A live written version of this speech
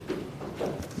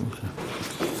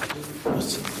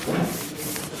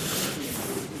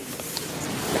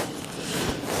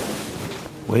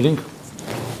Waiting.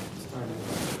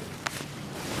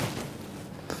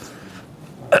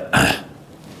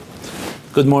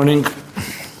 Good morning.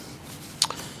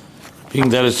 Being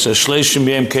that it's Shleishim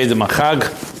Yom Kedem HaChag,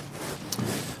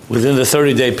 within the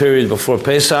 30-day period before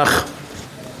Pesach,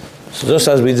 so just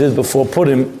as we did before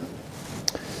Purim,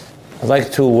 I'd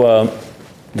like to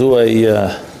do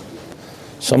a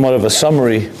somewhat of a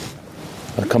summary,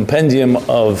 a compendium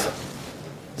of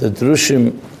the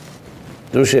Drushei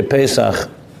Pesach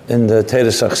in the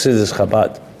Toras HaChassidus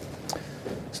Chabad,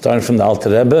 starting from the Alter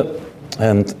Rebbe.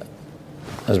 And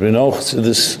as we know,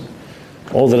 Chassidus,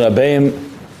 all the Rabbeim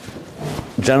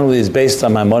generally is based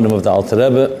on Maimonim of the Alter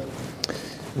Rebbe,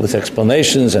 with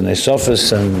explanations and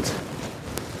Esophists, and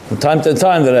from time to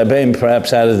time the Rabbeim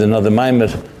perhaps added another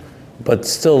Maimer, but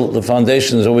still the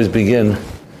foundations always begin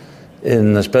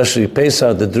in, especially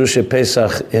Pesach, the Drushei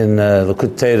Pesach in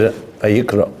Likutei Torah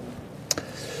Vayikra.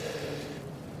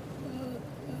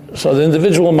 So the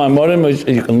individual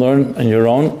Maimorim you can learn on your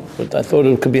own, but I thought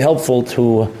it could be helpful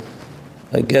to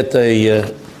get a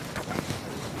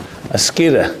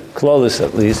skira, klolus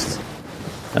at least,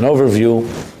 an overview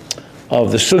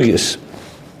of the sugyas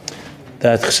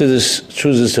that Chassidus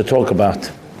chooses to talk about,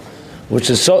 which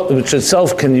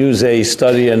itself can use a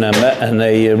study and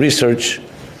a research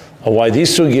of why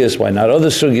these sugyas, why not other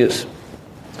sugyas.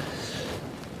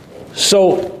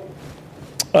 So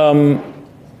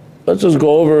let's just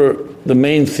go over the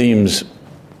main themes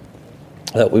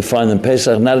that we find in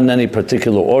Pesach, not in any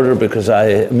particular order, because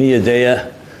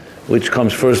miyadeya, which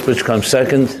comes first, which comes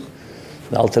second.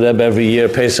 The Alter Rebbe every year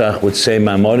Pesach would say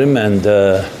Maimorim, and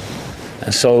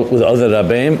so with other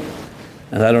Rabbeim.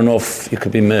 And I don't know if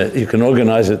you can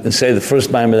organize it and say the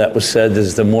first Maimer that was said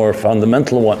is the more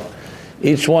fundamental one.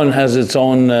 Each one has its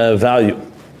own value.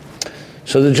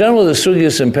 So the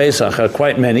sugyas in Pesach are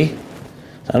quite many.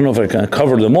 I don't know if I can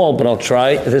cover them all, but I'll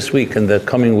try this week and the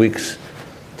coming weeks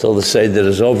till the Seder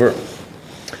is over.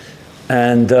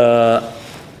 And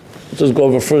just go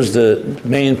over first the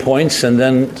main points and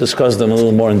then discuss them a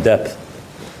little more in depth.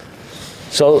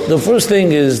 So the first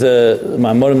thing is the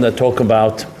Maimorim that talk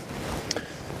about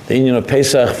the union of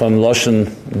Pesach from Loshen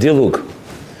Dilug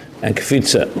and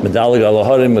Kfitza, Medalig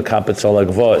Alaharim, Mekapetz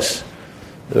Alagvos,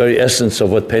 the very essence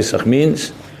of what Pesach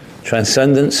means,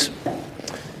 transcendence,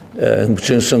 which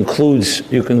includes,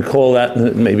 you can call that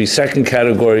maybe second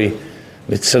category,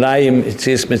 Mitzrayim,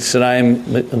 Yetzias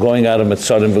Mitzrayim, going out of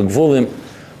Mitzrayim V'Gvulim,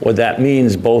 what that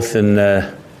means both in,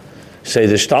 say,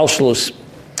 the Shtalshlus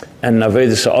and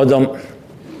Navedas Adam,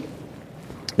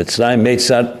 Mitzrayim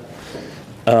Meitzad.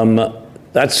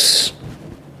 That's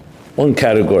one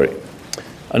category.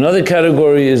 Another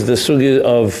category is the sugi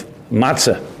of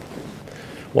matzah.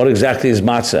 What exactly is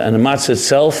matzah? And the matzah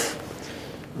itself,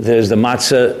 there's the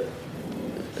matzah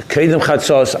Kedem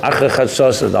Chatzos, Acher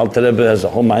Chatzos. The Alter Rebbe has a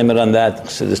whole Maimer on that.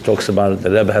 Chassidus talks about it.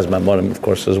 The Rebbe has Maimorim, of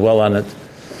course, as well on it.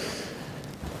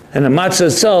 And the matzah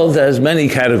itself, there's many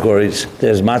categories.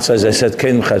 There's matzah, as I said,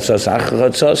 Kedem Chatzos, Acher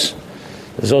Chatzos.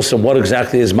 There's also what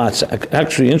exactly is matzah.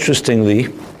 Actually, interestingly,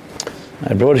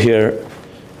 I brought here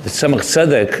the Tzemach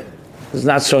Tzedek is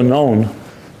not so known,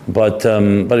 but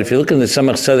if you look in the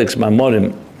Tzemach Tzedek's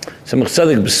Maimorim, Tzemach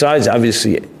Tzedek, besides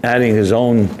obviously adding his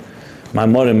own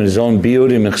Maimorim and his own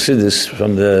biurim and chassidus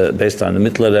based on the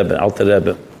Mittler Rebbe, Alter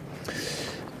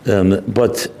Rebbe,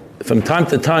 but from time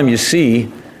to time you see,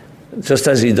 just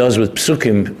as he does with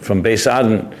Psukim from Beis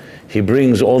Aden, he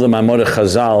brings all the Maimorei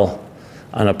Chazal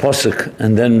on a posuk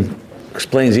and then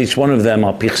explains each one of them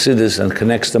al pi chassidus and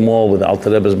connects them all with Alter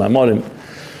Rebbe's Maimorim.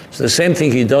 So the same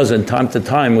thing he does, and time to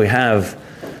time we have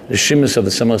the Shimus of the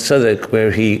Tzemach Tzedek,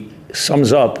 where he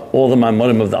sums up all the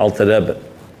Maimorim of the Alter Rebbe.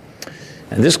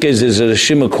 In this case, there's a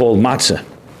Rishima called Matzah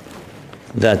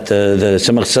that the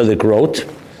Tzemach Tzedek wrote.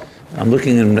 I'm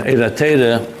looking in Eira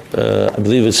Teira, I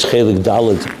believe it's Chelik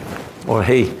Daled, or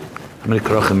Hey, how many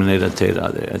Krachim in Eira Teira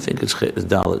are there? I think it's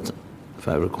Daled, if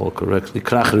I recall correctly.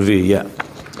 Krach Revi, yeah.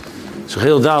 So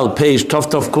Chelik Daled, page Tov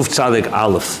Kuf Tzadek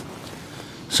Aleph.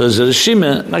 So there's a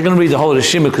Rishima, I'm not going to read the whole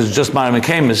Rishima because it's just Marim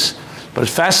Kamis, but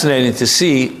it's fascinating to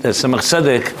see that Tzemach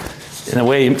Tzedek, in a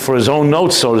way, for his own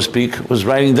notes, so to speak, was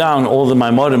writing down all the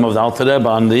Maimorim of the Alter Rebbe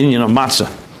on the Inyan of Matzah.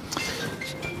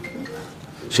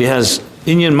 She has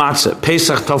Inyan Matzah,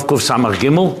 Pesach Tov Kuf Samach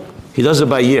Gimel. He does it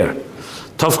by year.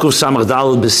 Tov Kuf Samach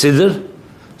Daled B'Sidr,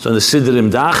 so in the Sidr im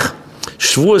Dach.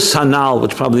 Shvuas Hanal,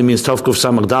 which probably means Tov Kuf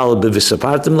Samach Daled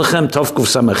B'Visapartim Lechem. Tov Kuf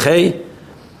Samach Hey.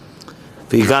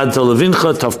 V'Yigad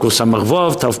Levincha, Tov Kuf Samach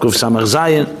Vov, Tov Kuf Samach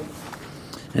Zayin.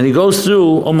 And he goes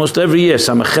through almost every year.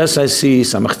 Samach Ches I see,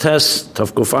 Samach Tes,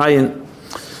 Tov Kuf Ayin.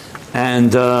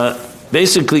 And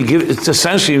basically, it's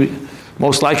essentially,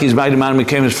 most likely he's writing Marim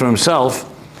Kamis for himself,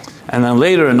 And then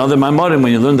later, in other Maimorim,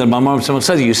 when you learn the Maimorim of Tzemach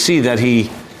Tzedek, you see that he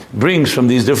brings from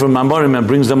these different Maimorim and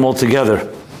brings them all together.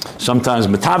 Sometimes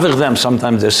metavich them,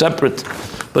 sometimes they're separate.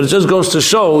 But it just goes to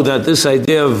show that this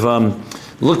idea of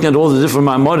looking at all the different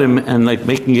Maimorim and like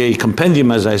making a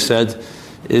compendium, as I said,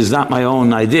 is not my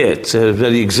own idea. It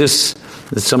already exists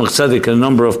in Tzemach Tzedek in a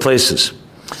number of places.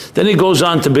 Then he goes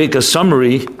on to make a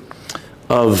summary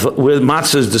of where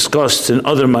matzah is discussed in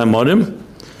other Maimorim.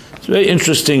 It's very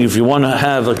interesting if you want to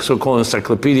have like so-called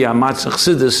encyclopedia on matzah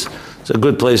HaChassidus. It's a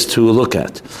good place to look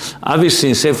at. Obviously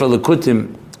in Sefer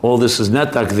Likutim, all this is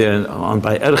netak there on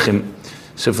by Erchim,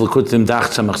 Sefer Likutim Dach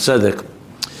Tzemach Tzedek,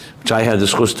 which I had the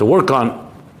chus to work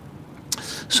on.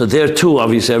 So there too,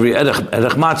 obviously every Erech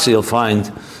Matzah you'll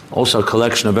find also a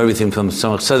collection of everything from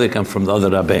Tzemach Tzedek and from the other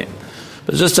Rabbeim.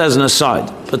 But just as an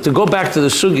aside. But to go back to the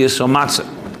sugya, so matzah.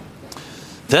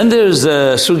 Then there's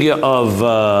the sugya of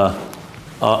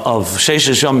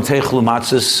Sheish Yom Teichlu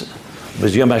Matzahs,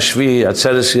 B'Yom HaShvi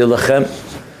Atzeres Yilachem,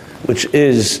 which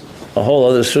is a whole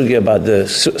other sugya about the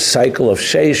cycle of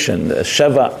Sheish and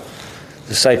Sheva,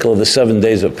 the cycle of the 7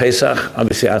 days of Pesach.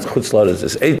 Obviously, at Chutz La'aretz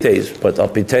is 8 days, but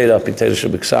Apitera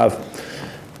Shebiksav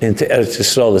into Eretz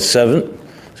Yisrael is 7.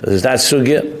 So there's that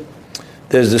sugya.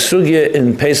 There's the sugya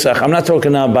in Pesach. I'm not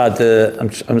talking now about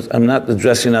I'm not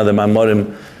addressing now the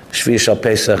Maimorim Shvi Shal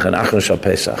Pesach and Achron Shal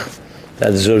Pesach.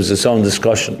 That deserves its own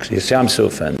discussion. Yisam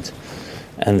Suf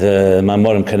and the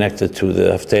Maimorim connected to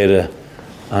the Haftarah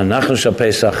on Achron Shal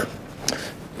Pesach.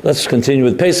 Let's continue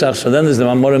with Pesach. So then there's the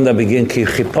Maimorim that begin Ki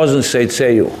Chipozon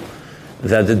Seitzeyu,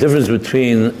 that the difference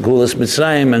between Gulas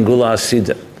Mitzrayim and Gula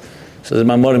Hasidah. So there's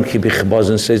Maimorim Ki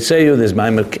Chipozon Seitzeyu. There's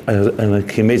Maimorim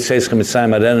Ki Mitzayis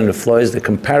Mitzrayim Aren and the Flois. The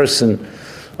comparison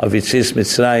of Yitzis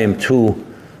Mitzrayim to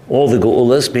all the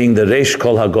Geulas, being the Reish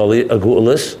Kol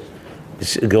HaGeulas,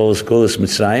 Gulas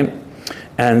Mitzrayim,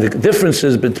 and the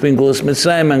differences between Gulas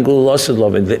Mitzrayim and Gula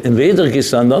Lasedlov. In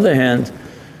Veidergis, on the other hand,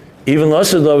 even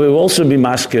Lasedlov will also be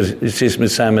maskir Yitzis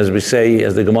Mitzrayim, as we say,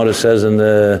 as the Gemara says, and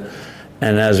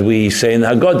as we say in the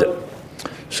Haggadah.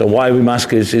 So why we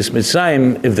maskir Yitzis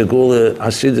Mitzrayim if the Gula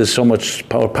Hasid is so much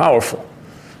powerful?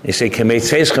 You say Kemei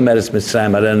Tzeischem Eretz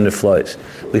Mitzrayim Aren Neflois.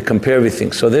 We compare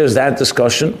everything. So there's that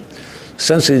discussion.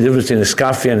 Essentially, the difference between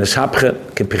Iskafia and Ishapche,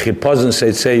 Kepechipozin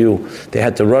Seitzeyu, they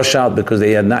had to rush out because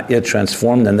they had not yet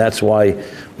transformed, and that's why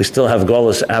we still have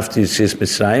Golos after Yitzis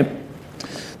Mitzrayim.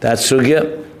 That's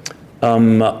sugya.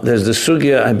 There's the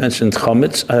sugya, I mentioned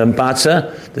Chometz,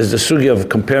 Matzah. There's the sugya of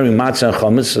comparing Matzah and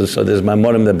Chometz. So there's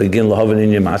Maimorim that begin Lahavin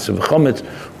in your Matzah v'Chometz,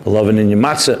 Lahavin in your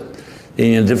Matzah.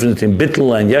 The difference between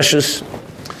Bittul and Yeshus.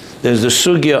 There's the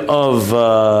sugya of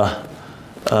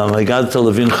Vigad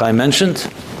Levincha I mentioned.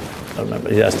 I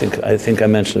remember. Yeah, I think I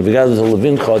mentioned. Regardless of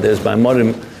Levincha, there's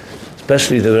Maimorim,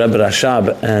 especially the Rebbe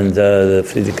Rashab and the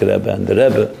Frierdiker Rebbe and the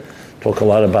Rebbe talk a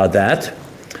lot about that,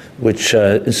 which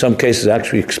in some cases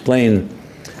actually explain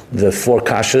the 4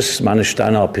 kashas,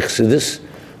 Manishtana al Pichsidis,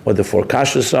 what the 4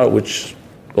 kashas are, which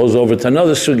goes over to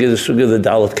another sugya, the sugya of the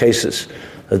Dalet cases,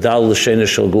 the Dalet L'Shena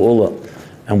Shel Geula,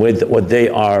 and what they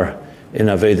are in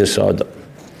Aveda Sa'ada.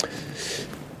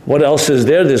 What else is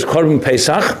there? There's Korban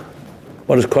Pesach.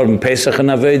 What is Korban Pesach in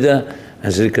Aveda?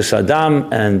 And Zrikas Adam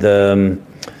and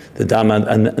the Dam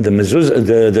and the Mezuzah,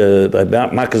 the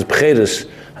Makas Bcheres,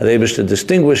 how they wish to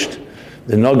distinguished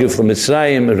the Nogiv from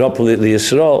Mitzrayim, Rapul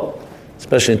Yisrael,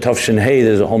 especially in Tafshin Hey.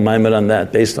 There's a whole maimer on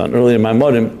that based on earlier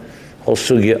Maimorim, whole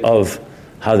sugya of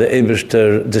how the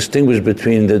Eibishter distinguished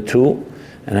between the two,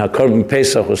 and how Korban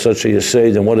Pesach was such a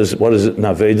Yesod, and what is it in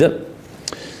Aveda.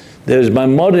 There's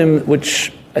Maimorim,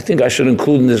 which I think I should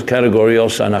include in this category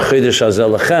also, on HaChassidus Hazel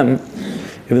Lachem,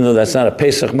 even though that's not a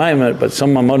Pesach Maimer, but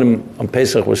some Maimorim on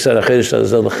Pesach were said HaChassidus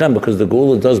Hazel Lachem, because the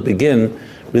Geula does begin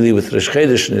really with Rosh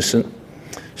Chodesh Nisan.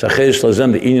 So HaChassidus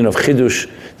Lazem, the union of Chidush,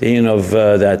 the union of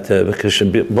that, because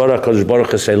Baruch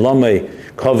Baruch say Lamei,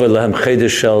 Kover Lehem Chodesh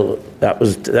Shel,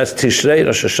 that's Tishrei,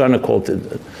 Rosh Hashanah called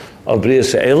it, of Bria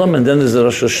Se'elam, and then there's the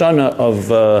Rosh Hashanah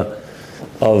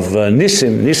of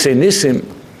Nisim,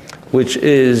 which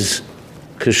is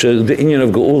the union of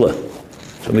Geula.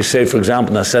 So we say, for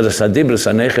example, Naseres Hadibros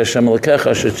Anecha Hashem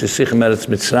Elokecha Shetzisichem Eretz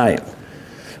Mitzrayim,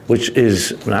 which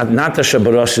is not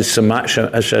Hashabaros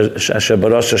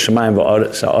Shemayim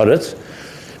V'Aretz,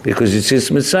 because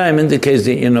Yitzis Mitzrayim indicates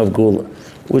the union of Geula,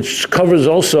 which covers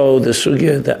also the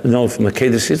sugya that from the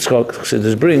Kedes Yitzchak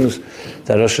Chassidus brings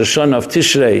that Rosh Hashanah of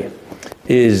Tishrei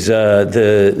is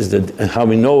how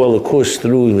we know Elokus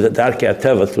through the Darkei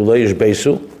Ateva, through Leish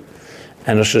Beisu.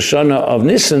 And Rosh Hashanah of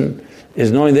Nisan is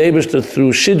knowing the Eibishter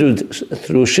through Shidud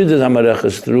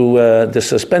HaMarechas, through the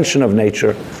suspension of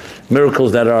nature,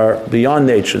 miracles that are beyond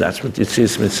nature. That's what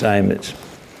Yitzis Mitzrayim is.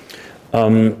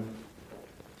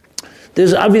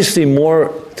 There's obviously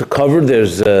more to cover.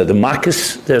 There's the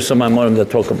Makis. There's some Maimorim that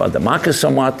talk about the Makis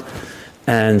somewhat,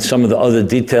 and some of the other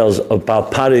details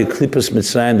about Pari Klippas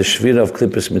Mitzrayim, the Shvira of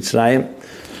Klippas Mitzrayim.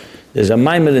 There's a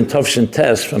Maimon in Tovshin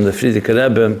Tes from the Frierdiker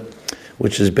Rebbe,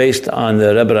 which is based on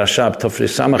the Rebbe Rashab Tofri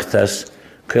Samach Tes,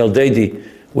 Kel Dedi,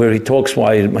 where he talks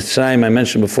why Mitzrayim, I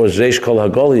mentioned before, is Reish Kol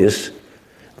HaGolius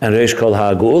and Reish Kol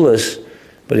HaGeulas,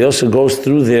 but he also goes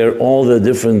through there all the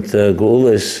different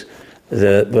Geulas,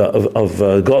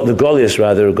 the Golius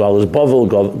rather, Golus Bovel,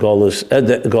 Golus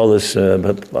Toras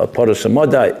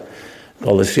Amodai,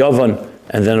 Golus Yovan,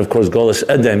 and then of course Golus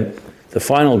Edem, the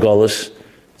final Golus.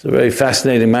 It's a very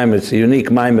fascinating Maimer. It's a unique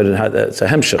Maimer. It's a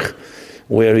Hemshech,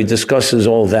 where he discusses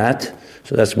all that.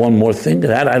 So that's one more thing.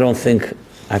 That I don't think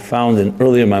I found in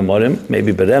earlier Maimorim,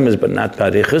 maybe Beremes, but not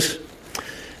Parichas.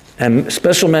 And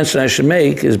special mention I should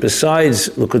make is besides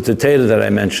Likutei Torah that I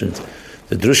mentioned,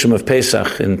 the Drushim of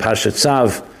Pesach in Parshat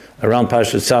Tzav, around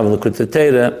Parshat Tzav and Likutei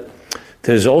Torah,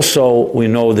 there's also, we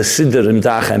know, the Siddur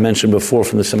Imdach I mentioned before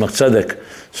from the Tzemach Tzedek.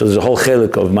 So there's a whole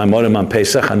chelik of Maimorim on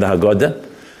Pesach and the Haggadah,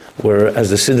 whereas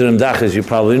the Siddur Imdach, as you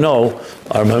probably know,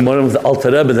 are Maimorim of the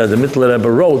Alter Rebbe that the Mittler Rebbe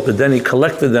wrote, but then he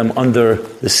collected them under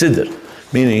the Siddur,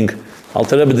 meaning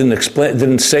Alter Rebbe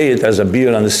didn't say it as a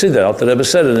beer on the Siddur. Alter Rebbe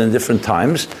said it in different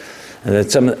times, and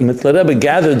that Mittler Rebbe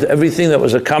gathered everything that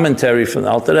was a commentary from the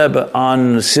Alter Rebbe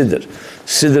on Siddur.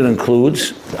 Siddur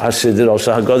includes HaChassidus,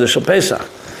 also Haggadah Shel Pesach.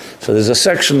 So there's a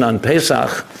section on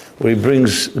Pesach where he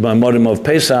brings the Maimorim of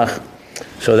Pesach.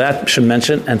 So that should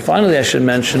mention, and finally I should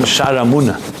mention Shar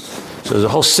Amunah. So there's a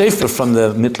whole sefer from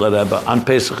the Mittler Rebbe on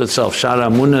Pesach itself. Shar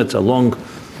Amunah, it's a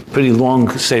pretty long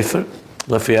sefer,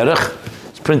 Lefi Arech.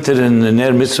 It's printed in the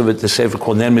Ner Mitzvah, the sefer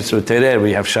called Ner Mitzvah Tereh.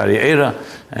 We have Shari Eira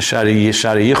and Shari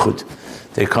Yichud.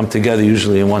 They come together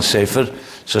usually in one sefer.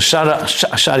 So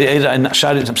Shari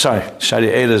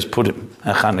Eira is Purim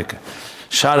and Chanukah.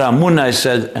 Shara Amunah, I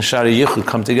said, and Shari Yichud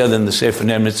come together in the Sefer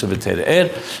Ner Mitzvah Tereh.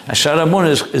 And Shara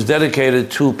Amunah is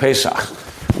dedicated to Pesach,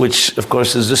 which, of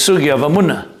course, is the sugi of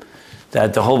Amunah.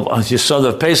 That the whole Yesod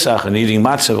of Pesach and eating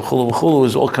matzah, v'chulu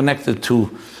is all connected to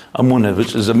Amunah,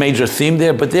 which is a major theme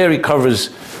there. But there he covers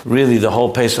really the whole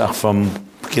Pesach from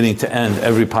beginning to end,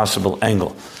 every possible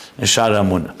angle in Shara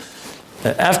Amunah.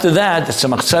 After that, the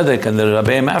Tzemach Tzedek and the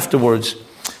Rabbeim afterwards,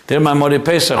 their Maimorei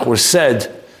Pesach were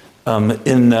said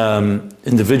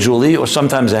individually, or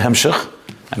sometimes a hemshech.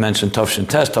 I mentioned Tovshin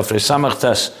Tes, Tofrei Samach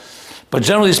Tes, but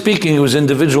generally speaking, it was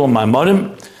individual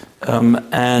Maimorim,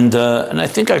 and I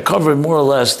think I covered more or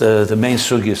less the main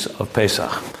sugyas of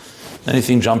Pesach.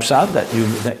 Anything jumps out that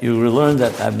you learned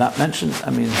that I have not mentioned?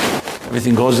 I mean,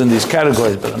 everything goes in these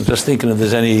categories, but I'm just thinking if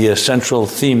there's any central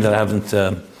theme that I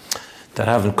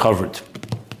haven't covered.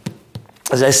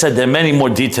 As I said, there are many more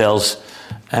details,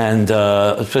 and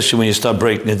especially when you start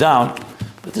breaking it down.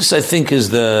 But this, I think, is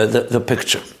the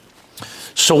picture.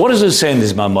 So what does it say in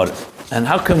this Maimorim? And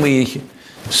how can we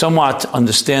somewhat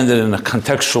understand it in a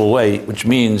contextual way, which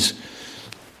means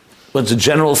what's a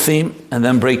general theme, and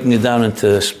then breaking it down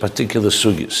into particular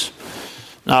sugyas.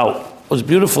 Now, what's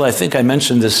beautiful, I think I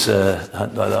mentioned this the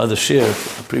other shir,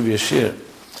 the previous shir.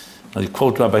 I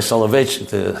quote Rabbi Soloveitchik,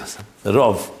 the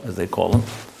Rav, as they call him,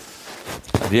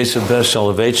 Rabbi Yosef Ber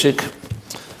Soloveitchik,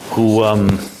 who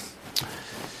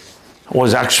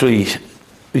was actually,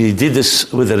 he did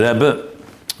this with the Rebbe.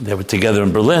 They were together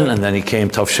in Berlin, and then he came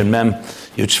Tavshin Mem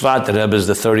Yud Shvat. The Rebbe is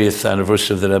the 30th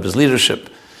anniversary of the Rebbe's leadership.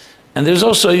 And there's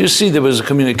also, you see, there was a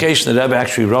communication that Rebbe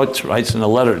actually writes in a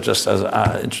letter, just as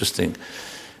interesting,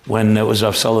 when it was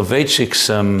Rav Soloveitchik's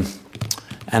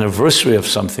anniversary of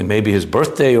something, maybe his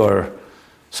birthday or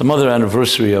some other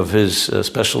anniversary of his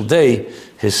special day,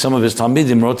 some of his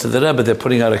Talmidim wrote to the Rebbe, they're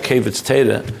putting out a Kavitz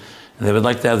Teda, and they would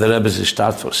like to have the Rebbe's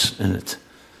Ishtatfus in it.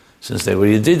 Since they were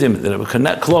Yedidim, the Rebbe could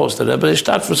not close the Rebbe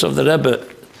Ishtatfus of the Rebbe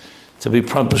to be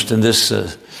published in this,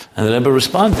 and the Rebbe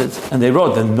responded, and they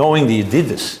wrote that knowing the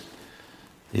Yedidus,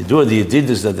 the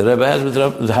Yedidus that the Rebbe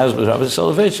has with Rabbi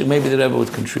Soloveitchik, maybe the Rebbe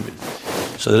would contribute.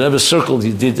 So the Rebbe circled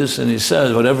Yedidus, and he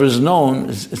said, whatever is known,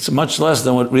 it's much less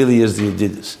than what really is the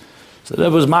Yedidus. So the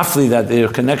Rebbe was mafli that their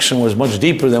connection was much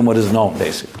deeper than what is known,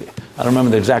 basically. I don't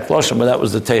remember the exact lashon, but that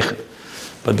was the teichen.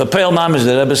 But the Peil Mamish,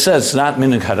 the Rebbe said, it's not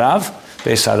minig harav,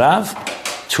 beis harav,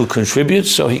 to contribute,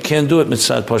 so he can't do it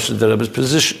mitzad poshet the Rebbe's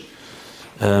position.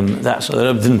 So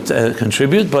the Rebbe didn't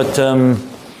contribute, but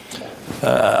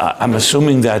I'm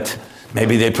assuming that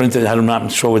maybe they printed, I'm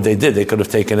not sure what they did. They could have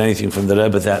taken anything from the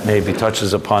Rebbe that maybe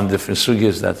touches upon different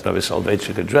sugyas that Rabbi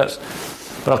Soloveitchik addressed.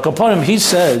 But Al Kaponim, he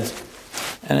said,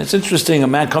 and it's interesting, a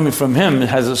man coming from him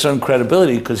has a certain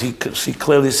credibility because he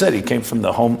clearly said he came from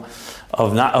the home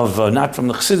of not from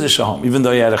the Chassidish home, even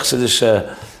though he had a Chassidish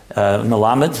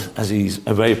Melamed, as he's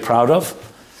very proud of.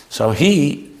 So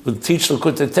he would teach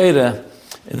Likutei Torah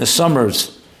in the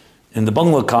summers in the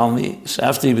bungalow colony. So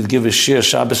after he would give his shir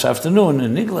Shabbos afternoon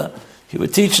in Nigla, he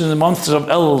would teach in the months of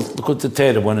El Likutei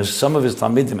Torah. When some of his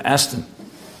Talmidim asked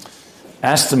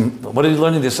him, what are you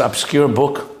learning, this obscure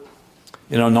book?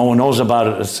 No one knows about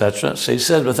it, etc. So he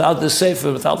said, without this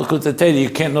Sefer, without Likutei Torah, you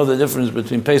can't know the difference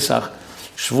between Pesach,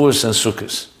 Shavuos, and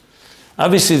Sukkot.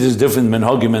 Obviously, there's different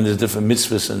minhagim and there's different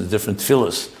mitzvahs and there's different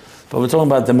tefillas, but we're talking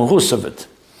about the mahus of it.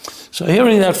 So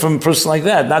hearing that from a person like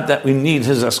that, not that we need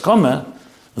his askama,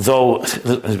 though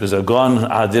it was a gon,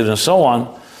 adir, and so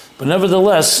on, but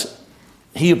nevertheless,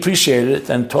 he appreciated it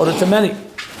and taught it to many.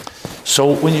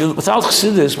 So without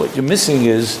Chassidus, what you're missing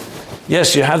is,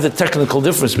 yes, you have the technical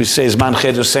difference. We say Zman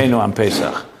Cheder Seinu on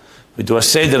Pesach. We do a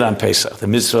Seder on Pesach, the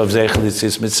mitzvah of Zeichel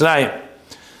Yitzis Mitzrayim.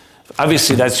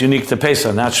 Obviously, that's unique to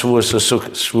Pesach, not Shavuos or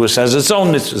Sukkot. Shavuos has its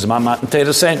own mitzvah, Zman Matan Torah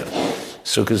Seinu.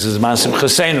 Sukkot is Zman Simcha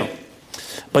Seinu.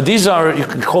 But these are, you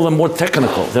can call them more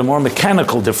technical. They're more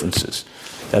mechanical differences.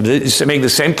 You make the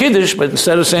same Kiddush, but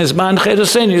instead of saying Zman Cheder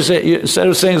Seinu, instead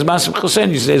of saying Zman Simcha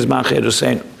Seinu, you say Zman Cheder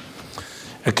Seinu.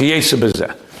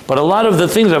 But a lot of the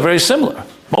things are very similar.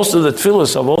 Most of the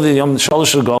tefillas of all the Yom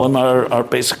Shalosh Regalim are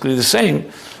basically the same,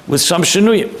 with some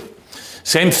shenuyim.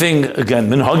 Same thing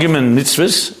again, minhagim and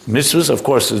mitzvahs. Mitzvahs, of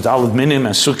course, is Daled Minim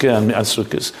and Sukkah and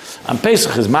Sukkahs. And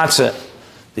Pesach is matzah,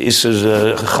 the Isser is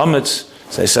chametz.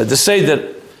 So I said to say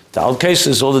that the Al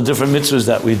cases, all the different mitzvahs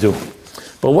that we do.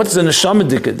 But what's the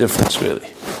neshamadik difference really?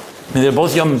 They're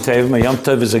both Yom Tov. My Yom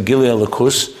Tov is a Gilui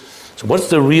Alakus. So what's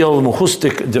the real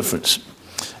muhustik difference?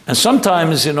 And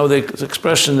sometimes, the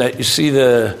expression that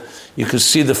you could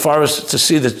see the forest, to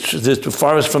see the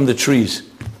forest from the trees.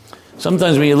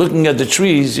 Sometimes when you're looking at the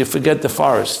trees, you forget the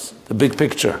forest, the big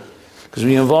picture. Because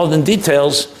when you're involved in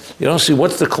details, you don't see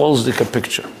what's the closed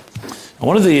picture. And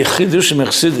one of the chidushim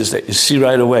HaChassidus that you see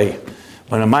right away,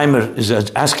 when a mimer is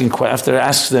asking, after it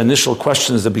asks the initial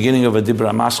questions, the beginning of a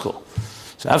Dibra Maskul.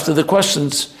 So after the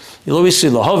questions, you'll always see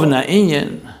Lahovna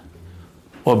Inyan,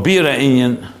 or Bira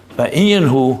Inyan, Inyan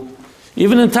who,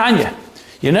 even in Tanya,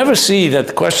 you never see that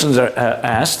the questions are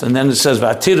asked, and then it says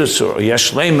Vatirasur, or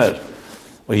Yesh Leimer,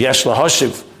 or Yesh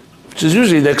Lahoshiv, which is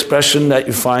usually the expression that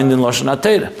you find in Lashon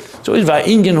HaTorah. So it's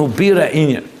Va'inyan hu bira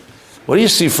inyan. What do you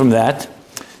see from that?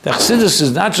 The Chassidus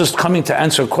is not just coming to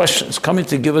answer questions, coming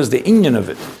to give us the inyan of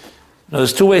it. Now,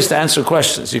 there's two ways to answer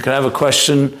questions. You can have a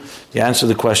question, you answer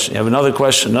the question. You have another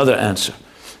question, another answer.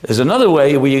 There's another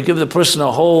way where you give the person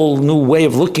a whole new way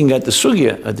of looking at the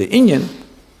sugya, at the inyan,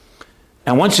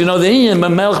 and once you know the inyan,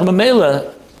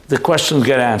 mamela, the questions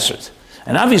get answered.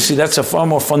 And obviously that's a far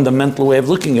more fundamental way of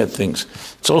looking at things.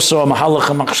 It's also a mahalach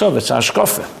machshav, it's a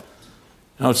hashkafa.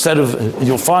 Instead of,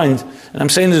 you'll find, and I'm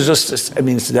saying this just, it's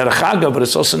derech agav, but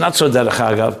it's also not so derech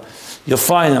agav. You'll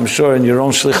find, I'm sure, in your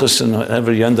own shlichus and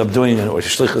whatever you end up doing, or your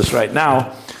shlichus right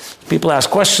now, people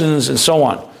ask questions and so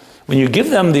on. When you give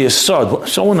them the yesod,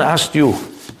 someone asked you,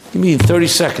 give me 30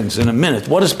 seconds, in a minute,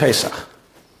 what is Pesach?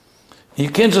 You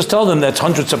can't just tell them that's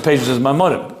hundreds of pages of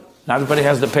Maimorim. Not everybody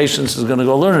has the patience is going to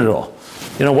go learn it all.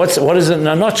 What is it in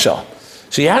a nutshell?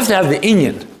 So you have to have the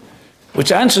inyan,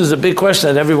 which answers the big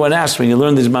question that everyone asks when you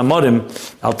learn these Maimorim,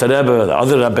 Alter Rebbe, the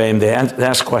other Rabbeim, they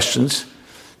ask questions.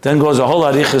 Then goes a whole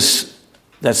arichas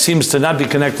that seems to not be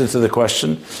connected to the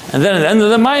question. And then at the end of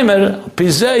the Maimer,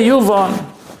 Pizeh Yuvan,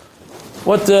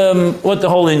 what the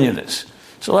whole inyan is.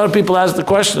 So a lot of people ask the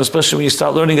question, especially when you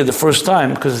start learning it the first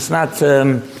time, because it's not,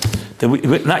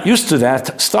 we're not used to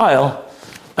that style.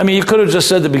 You could have just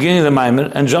said the beginning of the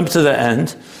Maimer and jumped to the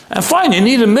end, and fine, you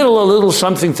need a little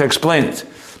something to explain it.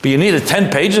 But you need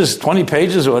 10 pages, 20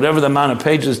 pages, or whatever the amount of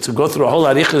pages to go through a whole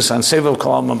arichas on Sevav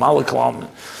Kalam, Malak Kalam,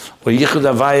 or Yichud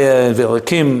Avaya,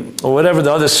 Velakim, or whatever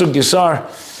the other sugyas are,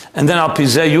 and then Al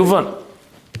Pizeh Yuvan.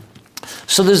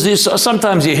 So there's this,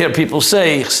 sometimes you hear people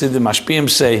say, Chassidim Mashpiyim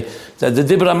say, that the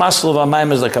Dibra Masl of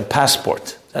Amayim is like a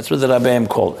passport. That's what the Rabbeim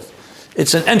called it.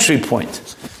 It's an entry point.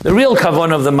 The real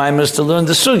kavanah of the Maimon is to learn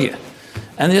the sugya,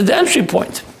 and the entry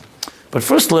point. But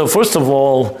first of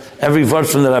all, every word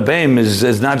from the Rabbeim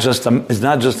is not just an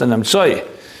amtsoy.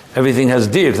 Everything has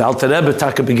diuk. The Alter Rebbe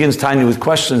Taka begins Tanya with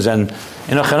questions, and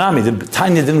in Ochanami, the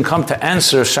Tanya didn't come to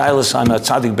answer Shailas on a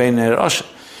tzaddik bein Rosh.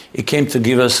 It came to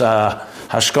give us a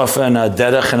hashkafa and a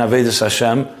derech and avedus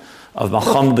Hashem of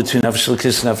macham between nefesh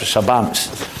l'kis and nefesh habamis.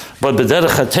 But the derech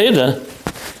HaTorah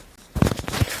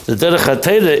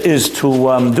is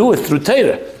to do it through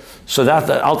Torah. So that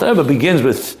the Alter Rebbe begins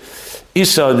with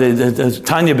Isa, the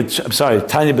Tanya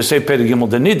b'sei Perek Gimel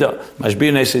Denida,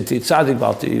 Mashbir Neseti Tzadik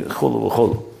Balti Chulu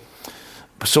V'chulu.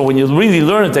 So when you really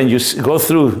learn it, then you go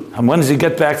through, and when does he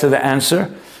get back to the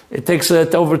answer? It takes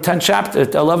over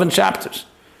 11 chapters.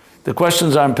 The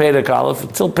questions are in Perek Aleph.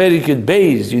 Until Perek Yud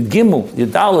Beis, Yud Gimel, Yud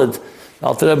Daled, the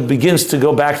Alter Rebbe begins to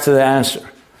go back to the answer. I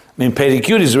mean, Perek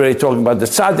Yud is already talking about the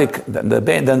Tzaddik,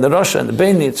 then the Rosh, and the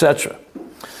Beini, etc.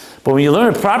 But when you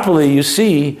learn it properly, you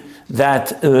see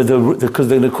that because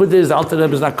the Nekudah is the Alter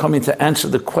Rebbe is not coming to answer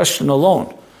the question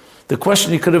alone. The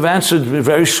question he could have answered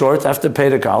very short after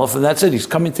Perek Aleph, and that's it. He's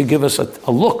coming to give us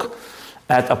a look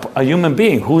at a human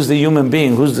being. Who's the human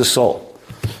being? Who's the soul?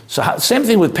 So same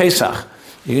thing with Pesach.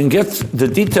 You can get, the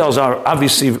details are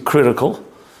obviously critical,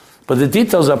 but the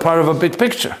details are part of a big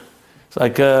picture. It's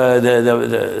like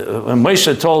when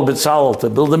Moshe told Bitzalel to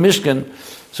build a Mishkan,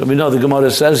 so we know the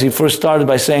Gemara says he first started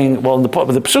by saying, well, in the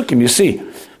Pesukim, you see,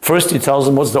 first he tells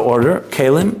them what's the order,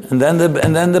 Kalim, and then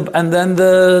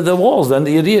the walls, then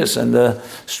the Yediyas and the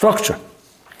structure.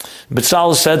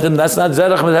 Bitzalel said to them, that's not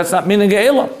Zerach, that's not Minhag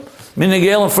Elam. Minhag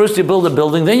Elam, first you build a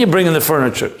building, then you bring in the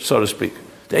furniture, so to speak.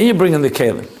 Then you bring in the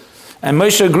Kalim. And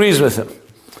Moshe agrees with him.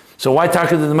 So why did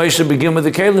Moshe begin with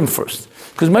the Kalim first?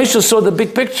 Because Moshe saw the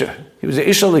big picture. He was a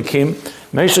Ish Elikim,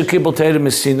 Moshe Kibbel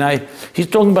Torah Sinai. He's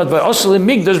talking about V'osel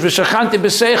Migdash V'shachanti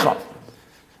B'seicham.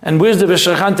 And where's the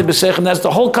V'shachanti B'seicham? That's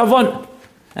the whole Kavan.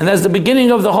 And that's the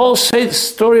beginning of the whole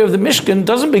story of the Mishkan. It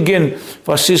doesn't begin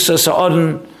Vasisa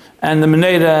Sa'odin and the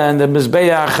Meneda and the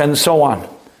Mizbeach and so on.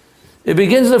 It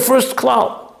begins the first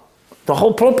klal. The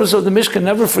whole purpose of the Mishkan,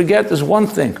 never forget, is one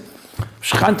thing.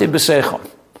 V'shachanti B'seicham.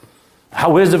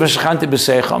 How is the V'shachanti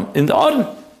B'seicham? In the Odin.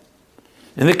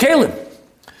 In the Kalim.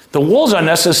 The walls are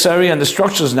necessary and the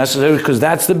structure is necessary because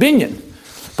that's the binyan.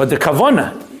 But the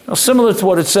kavana, similar to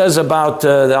what it says about,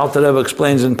 the Alter Rebbe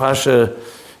explains in Pasha,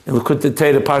 in Likutei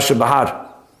Torah, Pasha Bahar.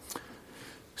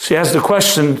 She has the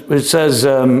question, it says,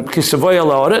 Kisavoya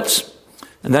la'oretz,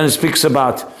 and then it speaks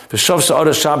about V'shov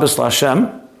sa'oretz Shabbos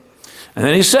la'Hashem, and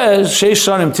then he says, Sheish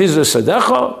shanim tizra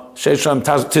sadecha, Sheish shanim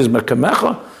tizra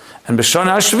kamecha, and B'shon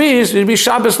ha'shviz, it'll be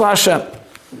Shabbos la'Hashem.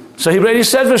 So he already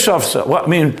said V'shavsa. Well, I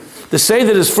mean, to say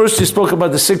that first he spoke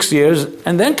about the 6 years,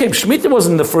 and then came Shemitah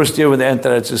wasn't the first year when they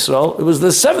entered Eretz Yisrael, it was the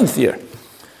 7th year.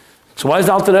 So why is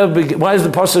the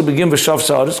Pasuk begin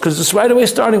V'shavsa? Because it's right away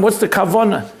starting, what's the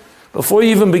Kavanah? Before you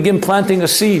even begin planting a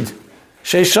seed,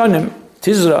 Sheishanim,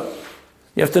 Tizra,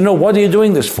 you have to know what are you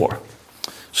doing this for?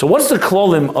 So what's the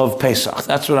klolim of Pesach?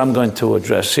 That's what I'm going to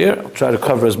address here. I'll try to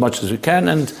cover as much as we can,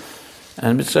 and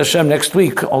Mitzvah Hashem, next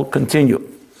week I'll continue.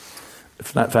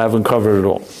 If I haven't covered it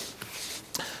all.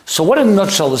 So what in a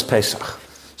nutshell is Pesach?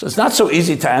 So it's not so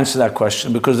easy to answer that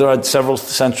question because there are several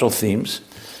central themes.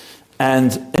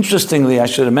 And interestingly, I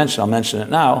should have mentioned, I'll mention it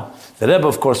now, the Rebbe,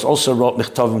 of course, also wrote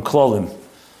Michtavim Klolim,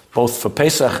 both for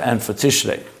Pesach and for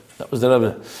Tishrei. That was the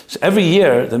Rebbe. So every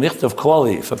year, the Michtav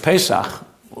Kloli for Pesach,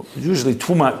 usually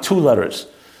two letters.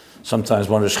 Sometimes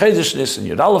one Rosh Chodesh Nisan,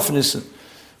 Yud Aleph Nisan.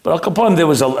 But Al Capone, there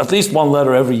was at least one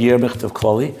letter every year, Michtav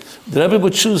Kloli. The Rebbe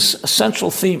would choose a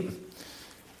central theme.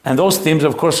 And those themes,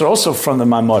 of course, are also from the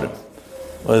Maimorim.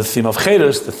 Or the theme of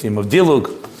Cheres, the theme of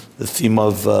Dilug, the theme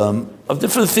of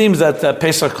different themes that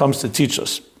Pesach comes to teach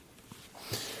us.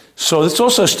 So it's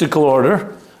also a shtickle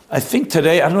order. I think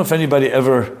today, I don't know if anybody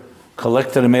ever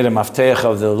collected and made a mafteach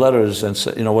of the letters and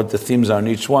what the themes are in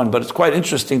each one, but it's quite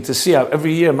interesting to see how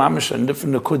every year mamish and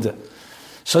different nekuda.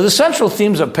 So the central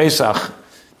themes of Pesach,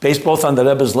 based both on the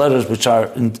Rebbe's letters, which are,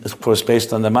 of course,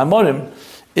 based on the Maimorim,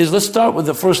 is let's start with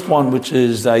the first one, which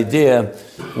is the idea,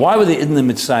 why were they in the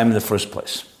Mitzrayim in the first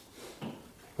place?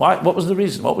 Why? What was the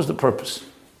reason? What was the purpose?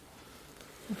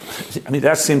 I mean,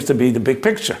 that seems to be the big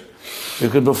picture.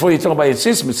 Because before you talk about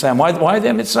Yitzis Mitzrayim, why are they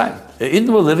Mitzrayim? The Yidden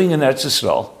were living in Eretz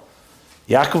Yisrael.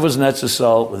 Yaakov was in Eretz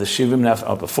Yisrael with the Shivim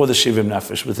Nefesh, before the Shivim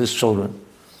Nefesh, with his children.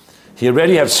 He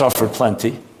already had suffered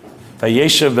plenty.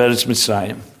 Vayeshev Eretz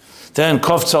Mitzrayim. Then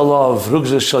Kovtz Alav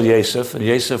Rugzah Shel Yosef, and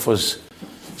Yosef was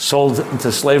sold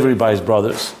into slavery by his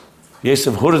brothers.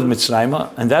 Yosef Hurad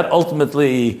Mitzrayim, and that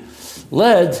ultimately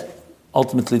led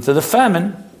to the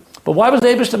famine. But why was the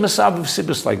Eibush the Masab of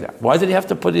Sibus like that? Why did he have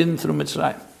to put it in through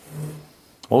Mitzrayim?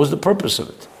 What was the purpose of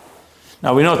it?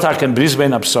 Now we know Takan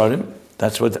Brisbein Absarim,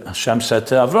 that's what Hashem said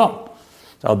to Avram.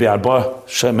 There'll be Arba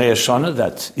Shemei Shana,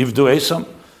 that Ivdu Esam,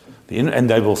 and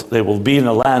they will be in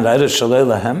a land, Eretz Shalei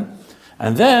Lahem,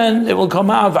 and then they will come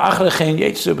out, V'achrechein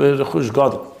Yetzu B'Rechush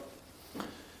Gadol.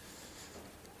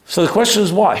 So the question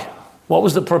is why? What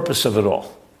was the purpose of it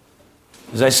all?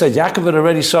 As I said, Yaakov had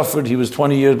already suffered. He was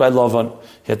 20 years by Lavan.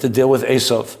 He had to deal with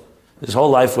Esav. His whole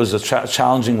life was a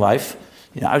challenging life.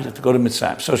 I had to go to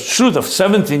Mitzrayim. So it's true, the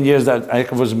 17 years that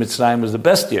Yaakov was in Mitzrayim was the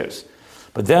best years.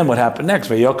 But then what happened next?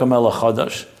 Vayokam el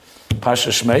Chadash,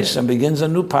 Parsha Shmeis, and begins a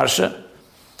new Parsha,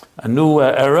 a new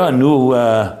era, a new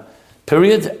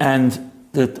period, and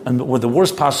with the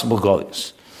worst possible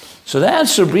goalies. So the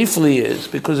answer briefly is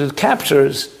because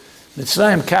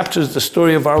Mitzrayim captures the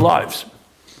story of our lives.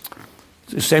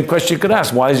 It's the same question you could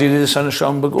ask. Why is Yeridas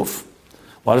HaNeshama B'guf?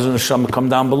 Why doesn't the Neshama come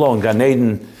down below? In Gan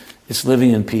Eden, it's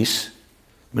living in peace.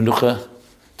 Menucha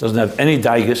doesn't have any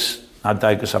daigus, not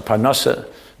daigus haparnasa,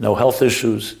 no health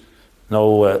issues,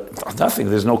 no nothing.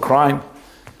 There's no crime,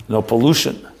 no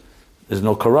pollution, there's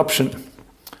no corruption.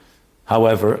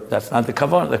 However, that's not the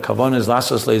kavanah. The kavanah is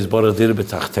lasas leis boradir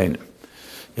b'tachtenim.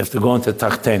 You have to go into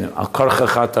tachtenim. Al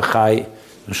karchacha tachai.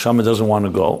 Neshama doesn't want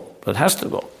to go, but it has to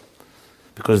go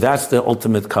because that's the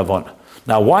ultimate kavanah.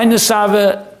 Now, why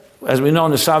nesava? As we know,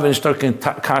 nesava is in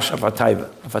kasha afatayva.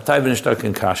 Afatayva is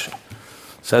in kasha.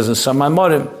 It says in some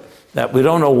Maimorim that we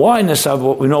don't know why nesava,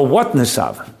 but we know what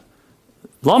nesava.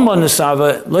 Lama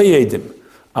nesava lo yedim.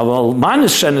 Aval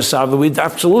manis she nesava, we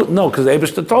absolutely know because the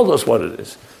Eibishter told us what it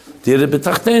is. Dira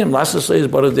b'tachtenim. Lasas leis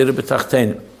bara dira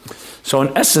b'tachtenim. So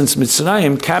in essence,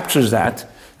 Mitzrayim captures that,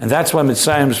 and that's why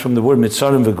Mitzrayim is from the word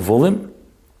Mitzarim v'gvulim.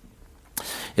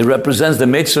 It represents the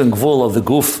Meitzer and Gvul of the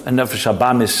Guf and Nefesh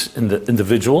Habamis in the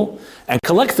individual, and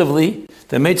collectively,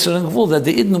 the Meitzer and Gvul that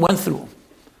the Eden went through.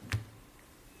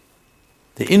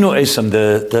 The Inu Esam,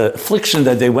 the affliction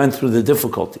that they went through, the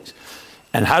difficulties.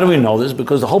 And how do we know this?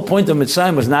 Because the whole point of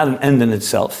Mitzrayim was not an end in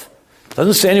itself. It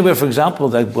doesn't say anywhere, for example,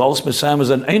 that Golus Mitzrayim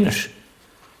was an Einish.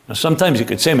 Now, sometimes you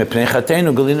could say, Mepnei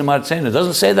Chatenu, Galinim Artzeinu. It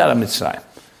doesn't say that on Mitzrayim.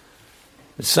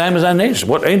 Mitzrayim is an Einish.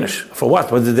 What Einish? For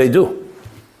what? What did they do?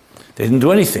 They didn't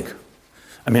do anything.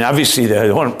 I mean, obviously,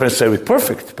 they weren't necessarily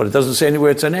perfect, but it doesn't say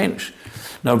anywhere it's an Einish.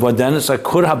 Now, but then it's like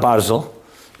Kur HaBarzel.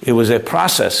 It was a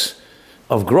process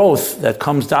of growth that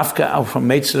comes dafka out from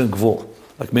Meitzer and Gvul.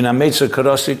 Like, Mina Meitzer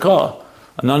Karasi Ka,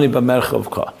 Anani B'merchav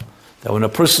Ka. That when the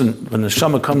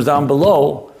Neshama comes down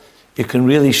below, it can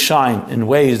really shine in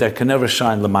ways that can never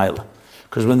shine L'mayla.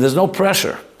 Because when there's no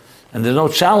pressure and there's no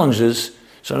challenges,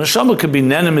 so Neshama could be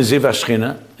Nenem Ziv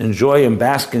HaShechina, enjoy and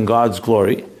bask in God's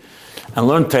glory, and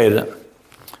learn Torah,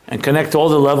 and connect all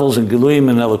the levels in Giluyim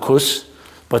and Elokus.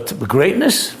 But the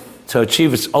greatness, to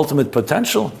achieve its ultimate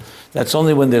potential, that's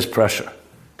only when there's pressure.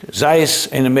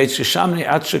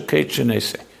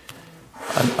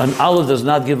 An olive does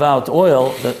not give out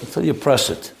oil until you press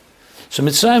it. So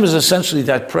Mitzrayim is essentially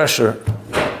that pressure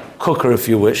cooker, if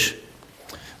you wish,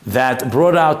 that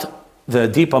brought out the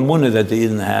deep amunah that the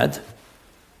Eden had,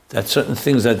 that certain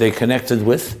things that they connected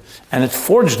with, and it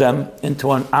forged them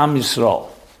into an Am Yisrael.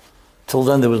 Till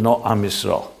then, there was no Am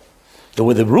Yisrael. There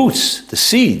were the roots, the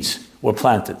seeds were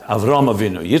planted. Avram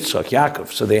Avinu, Yitzchak,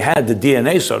 Yaakov. So they had the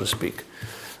DNA, so to speak.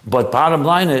 But bottom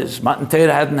line is, Matan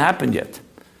Torah hadn't happened yet.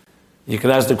 You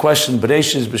could ask the question,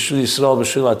 Bereshis, B'shul Yisrael,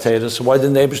 B'shul HaTorah, so why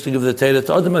didn't the Eibishter give the Torah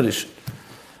to Adam HaRishon?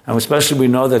 And especially we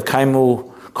know that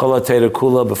Kaimu, Kol HaTorah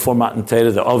Kula, before Matan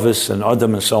Torah, the Ovis and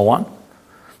Adam and so on.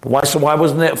 But why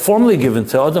wasn't it formally given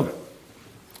to Adam?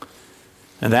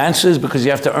 And the answer is because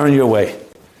you have to earn your way.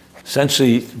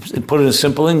 Essentially, put it in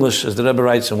simple English, as the Rebbe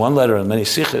writes in one letter and many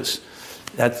sikhs,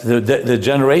 that the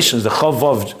generations, the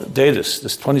Chavav datas,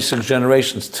 this 26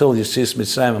 generations till Yetzias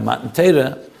Mitzrayim and Matan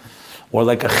Torah, were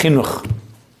like a chinuch,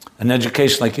 an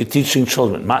education like you're teaching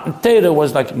children. Matan Torah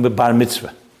was like bar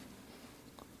mitzvah,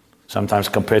 sometimes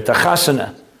compared to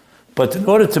chasana. But in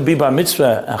order to be bar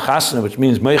mitzvah and chasana, which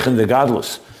means meichen the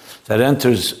godless, that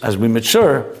enters as we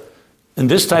mature, in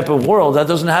this type of world, that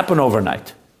doesn't happen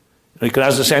overnight. You could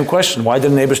ask the same question, why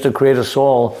didn't Eibishter create us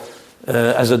all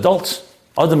as adults?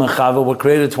 Adam and Chava were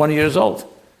created 20 years old.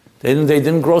 They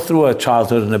didn't grow through a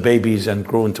childhood and a babies and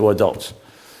grow into adults.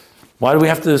 Why do we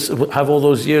have to have all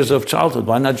those years of childhood?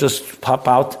 Why not just pop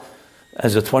out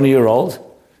as a 20-year-old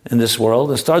in this world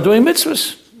and start doing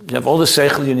mitzvahs? You have all the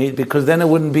seichel you need, because then it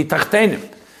wouldn't be tachtenim.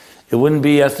 It wouldn't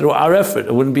be through our effort.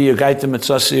 It wouldn't be a gaita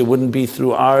mitzvasi. It wouldn't be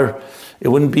it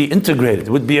wouldn't be integrated.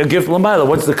 It would be a gift l'mayla.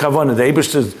 What's the kavanah? The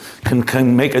Eibishter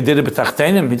can make a dira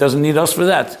b'tachtenim. He doesn't need us for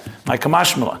that. My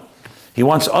kamashmala. He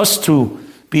wants us to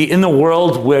be in the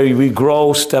world where we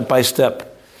grow step by step.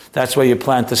 That's why you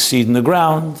plant a seed in the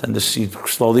ground, and the seed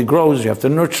slowly grows. You have to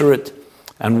nurture it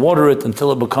and water it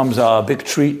until it becomes a big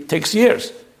tree. It takes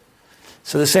years.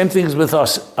 So the same thing is with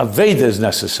us. Aveda is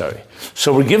necessary.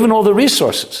 So we're given all the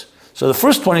resources. So the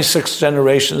first 26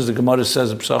 generations, the Gemara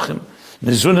says in Pesachim,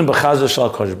 Nizunim b'chazah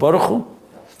shal Kodesh Baruch Hu.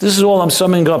 This is all I'm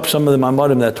summing up some of the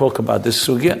Maimorim that talk about this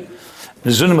sugya.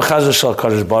 Nizunim b'chazah shal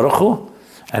Kodesh Baruch Hu.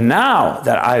 And now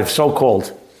that I've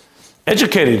so-called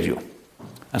educated you,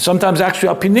 and sometimes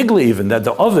actually apinigli even, that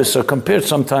the ovis are compared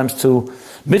sometimes to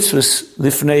mitzvahs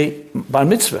lifnei bar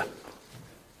mitzvah.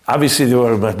 Obviously they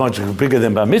were much bigger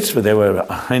than bar mitzvah, they were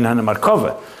hainan and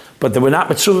markova, but they were not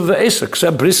mitzvah ve'esa,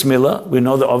 except bris milah. We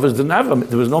know the ovis didn't have them,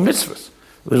 there was no mitzvahs.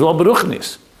 It was all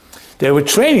beruchnis. They were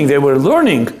training, they were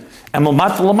learning. And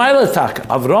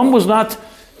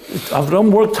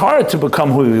Avram worked hard to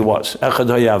become who he was. Echad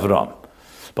haya Avram.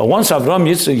 But once Avram,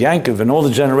 Yitzchak, Yankov, and all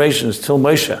the generations till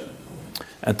Moshe,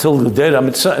 until the day of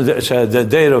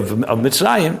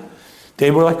Mitzrayim,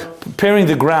 they were like preparing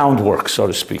the groundwork, so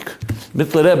to speak.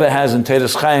 Mittler Rebbe has in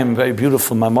Toras Chaim, very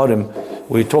beautiful Mamorim,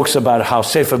 where he talks about how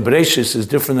Sefer Bereshis is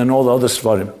different than all the other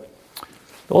Svarim.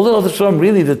 All the other Svarim,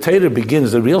 really, the Torah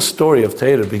begins, the real story of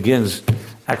Torah begins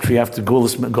actually after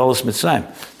Golus Mitzrayim.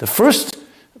 The first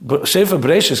Sefer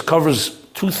Bereshis covers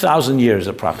 2,000 years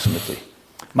approximately.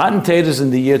 Matan Torah is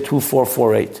in the year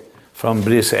 2448 from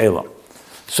Bris Elam.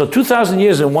 So 2,000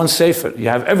 years in one Sefer, you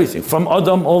have everything, from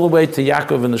Adam all the way to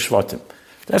Yaakov and the Shvatim.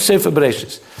 That's Sefer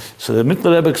Bereshis. So the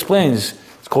Mittler Rebbe explains,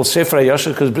 it's called Sefer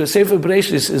HaYashar, because Sefer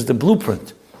Bereshis is the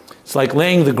blueprint. It's like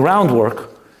laying the groundwork.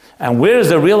 And where is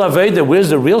the real Aveda, where's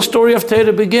the real story of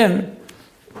Torah begin?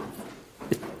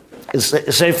 It's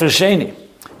Sefer Sheni.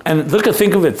 And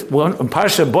think of it, in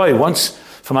Parsha Boy, once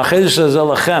from HaChassidus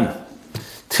Zelachem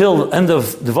till end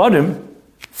of Devarim,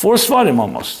 4 Svarim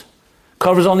almost,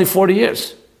 covers only 40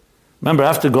 years. Remember,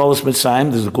 after Golus Mitzrayim,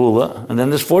 there's the Gula, and then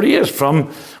there's 40 years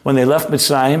from when they left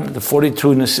Mitzrayim, the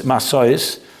 42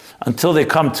 Masois, until they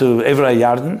come to Evrei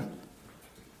Yarden,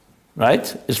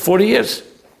 right? It's 40 years.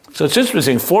 So it's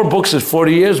interesting. 4 books is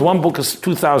 40 years, 1 book is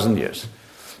 2,000 years.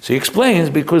 So he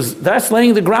explains, because that's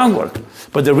laying the groundwork.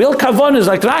 But the real kavan is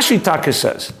like Rashi Taka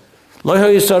says.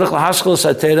 Because the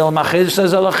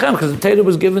Torah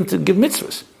was given to give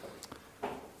mitzvahs.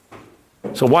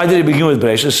 So why did he begin with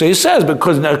Bereshit? So he says,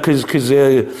 because Koyach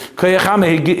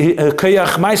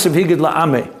Maisav Higid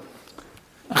La'ameh.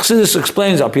 HaChassidus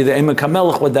explains up here, the Emek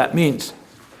HaMelech, what that means.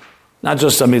 Not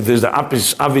just, there's the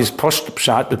obvious post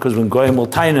pshat, because when Goyim will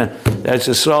taina that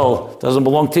Yisrael doesn't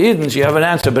belong to Eden, so you have an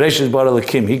answer, Bereshit Bar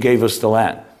Elokim, he gave us the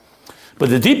land. But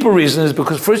the deeper reason is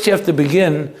because first you have to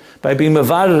begin by being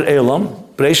Mevarer Elam,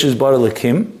 Bereshit Bar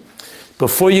Elokim,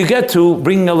 before you get to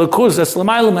bringing Elokus, that's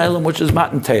L'maylam Elam, which is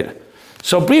Matan Torah.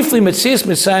 So briefly, Metzias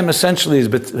Mitzrayim essentially is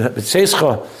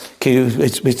Betzeischa,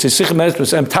 Betzeischa Meretz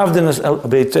Mitzrayim,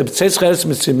 Betzeischa Eretz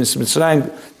Mitzrayim,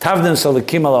 Tavdin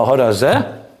Salakim Al Ahor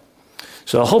Hazeh.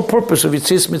 So the whole purpose of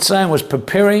Yetzias Mitzrayim was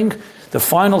preparing the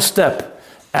final step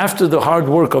after the hard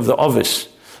work of the Ovis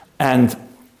and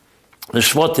the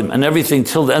Shvatim and everything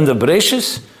till the end of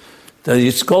Bereshis. The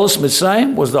Yitzkolos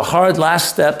Mitzrayim was the hard last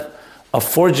step of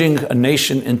forging a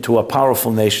nation into a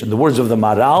powerful nation. The words of the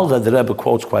Maral that the Rebbe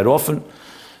quotes quite often.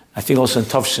 I think also in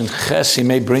Tavshin Ches he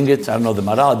may bring it. I don't know, the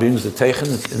Maral brings the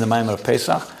Teichen in the Maimer of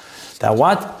Pesach. That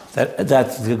what? That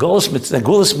the Gulas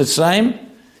Mitzrayim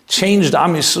changed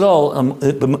Am Yisrael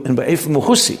in Be'ef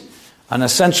Muhusi on an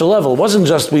essential level. It wasn't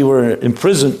just we were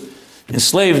imprisoned,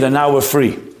 enslaved, and now we're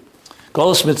free.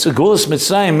 Gulas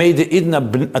Mitzrayim made the Eden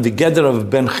the Geder of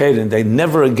Ben Chedin. They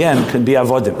never again can be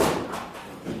Avodim.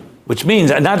 Which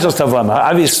means, not just Avram,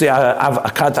 obviously,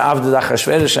 Akat Avdad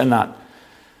Achashverosh and not.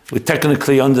 We're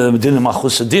technically under the Medina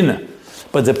Malchus Adina.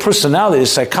 But the personality, the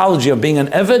psychology of being an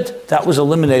Eved, that was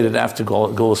eliminated after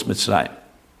Gulas Mitzrayim.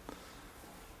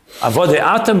 Avodei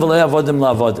atem v'lei avodim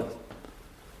la'avodim.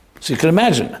 So you can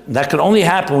imagine, that can only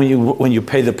happen when you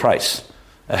pay the price,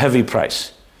 a heavy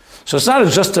price. So it's not a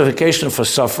justification for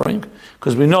suffering,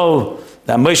 because we know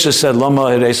that Moshe said, Lama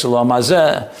hireis lo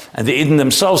mazeh, and the Eden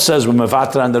themselves says, we're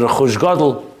mevater and the rechush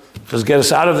gadol, just get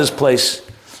us out of this place.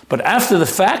 But after the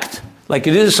fact, like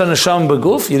you did it on a Sham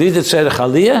Beguf, you read it Tzedek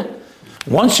Aliyah,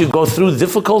 once you go through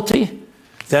difficulty,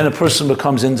 then a person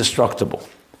becomes indestructible.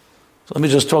 So let me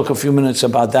just talk a few minutes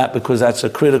about that, because that's a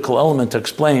critical element to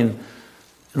explain,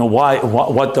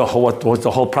 what the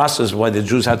whole process, why the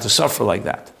Jews had to suffer like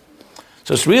that.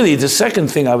 So it's really, the second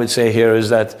thing I would say here is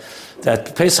that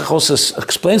Pesach also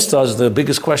explains to us the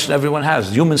biggest question everyone has,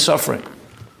 human suffering.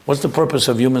 What's the purpose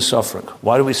of human suffering?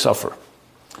 Why do we suffer?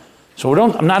 So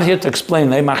I'm not here to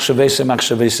explain, as the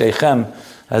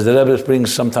Rebbe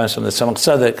brings sometimes from the Tzemach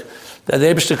Tzedek, that the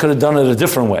Eibishter could have done it a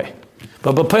different way.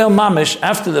 But B'Peil Mamish,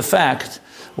 after the fact,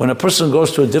 when a person goes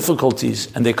through difficulties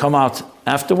and they come out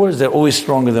afterwards, they're always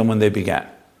stronger than when they began.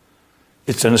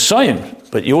 It's an asayim,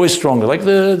 but you're always stronger. Like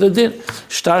the din.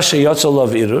 Shtar sheyotza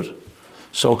lav irur.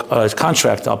 So a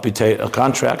contract, a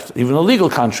contract, even a legal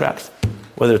contract,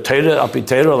 whether Torah,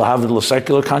 Apitera, or have a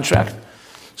secular contract.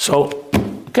 So,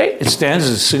 okay, it stands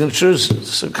as signatures.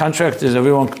 The contract is,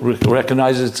 everyone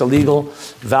recognizes it's a legal,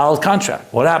 valid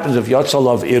contract. What happens if yotza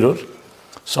lav irur?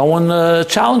 Someone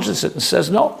challenges it and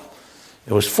says, no,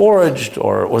 it was forged,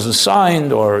 or it wasn't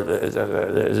signed, or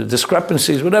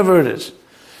discrepancies, whatever it is.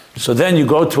 So then you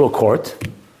go to a court.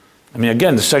 I mean,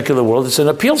 again, the secular world, it's an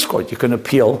appeals court. You can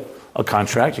appeal a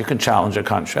contract, you can challenge a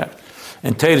contract.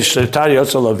 And if they're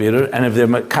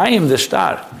Mekayim the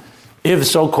Shtar, if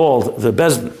so-called the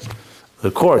Bezdin,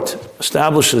 the court,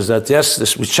 establishes that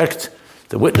yes, we checked,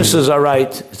 the witnesses are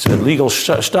right, it's a legal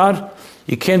shtar,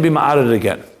 you can't be ma'arid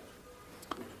again.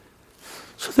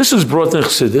 So this is brought in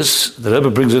HaChassidus. The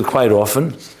Rebbe brings it quite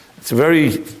often. It's a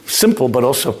very simple but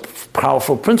also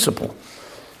powerful principle.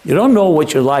 You don't know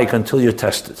what you're like until you're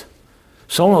tested.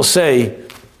 Someone will say,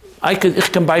 ich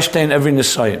can beistehen every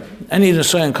Nisayan. Any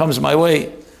Nisayan comes my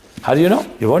way. How do you know?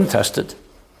 You weren't tested.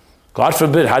 God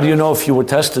forbid, how do you know if you were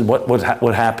tested, what would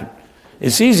happen?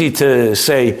 It's easy to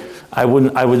say, I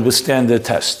would withstand the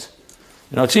test.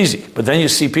 It's easy. But then you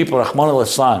see people, Rahman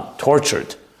al-Islam,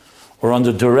 tortured or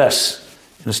under duress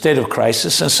in a state of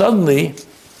crisis, and suddenly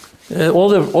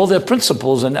all their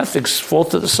principles and ethics fall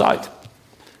to the side.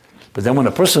 But then when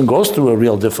a person goes through a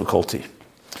real difficulty,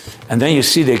 and then you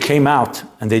see they came out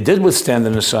and they did withstand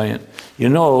the Nisayan, you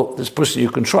know this person you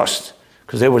can trust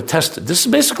because they were tested. This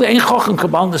is basically Ein Chochem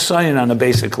Kabal Nisayan on a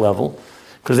basic level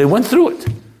because they went through it.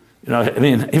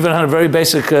 Even on a very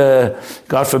basic,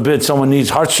 God forbid, someone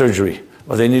needs heart surgery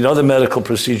or they need other medical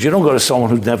procedures. You don't go to someone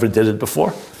who never did it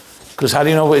before because how do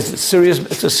you know it's serious?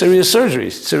 It's a serious surgery,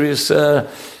 a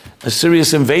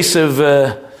serious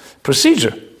invasive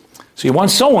procedure. So you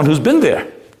want someone who's been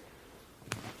there.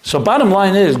 So bottom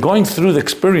line is, going through the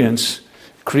experience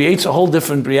creates a whole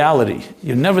different reality.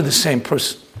 You're never the same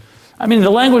person. The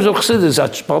language of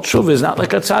Chassidus, Baal Tshuva is not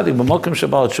like a tzaddik. B'mokim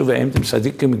sheBaal Tshuva emtim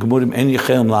tzaddikim gemurim en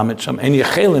yechelim lamet sham, en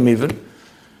yechelim even.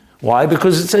 Why?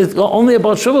 Because only a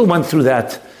Baal Tshuva went through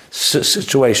that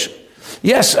situation.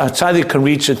 Yes, a tzaddik can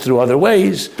reach it through other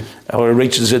ways, or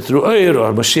reaches it through Oyer,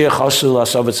 or Mashiach Hasul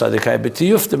Asav Tzaddikai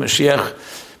B'tiyuf, the Mashiach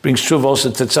brings Tshuva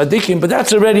also to tzaddikim, but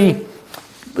that's already,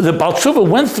 the Baal Tshuva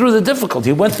went through the difficulty,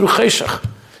 he went through Cheshach,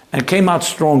 and came out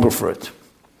stronger for it.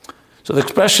 So the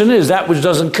expression is, that which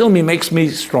doesn't kill me makes me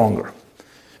stronger,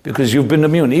 because you've been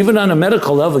immune. Even on a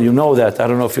medical level, you know that, I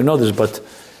don't know if you know this, but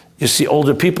you see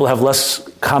older people have less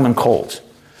common colds.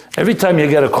 Every time you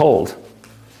get a cold,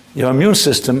 your immune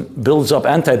system builds up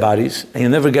antibodies, and you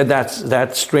never get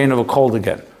that strain of a cold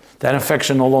again. That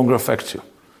infection no longer affects you,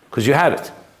 because you had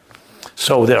it.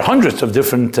 So there are hundreds of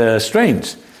different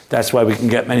strains. That's why we can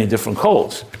get many different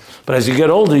colds. But as you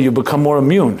get older, you become more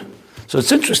immune. So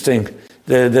it's interesting.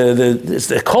 It's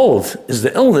the cold is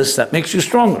the illness that makes you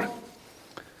stronger.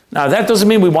 Now that doesn't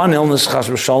mean we want illness, chas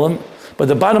v'shalom, but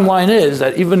the bottom line is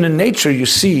that even in nature you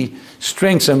see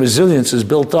strengths and resilience is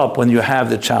built up when you have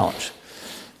the challenge.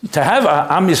 To have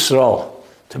Am Yisrael,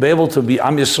 to be able to be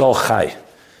Am Yisrael Chai,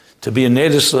 to be a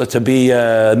Nedus, to be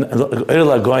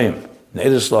Lagoyim,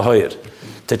 Nedus Lahoyer,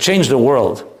 to change the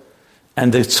world,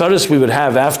 and the tzaras we would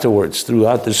have afterwards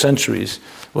throughout the centuries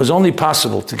was only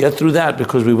possible to get through that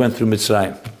because we went through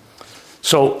Mitzrayim.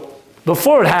 So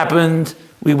before it happened,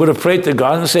 we would have prayed to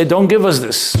God and say, don't give us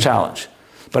this challenge.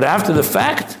 But after the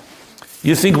fact,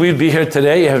 you think we'd be here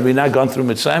today had we not gone through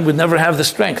Mitzrayim? We'd never have the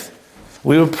strength.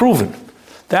 We were proven.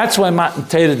 That's why Matan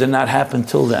Torah did not happen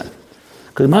till then.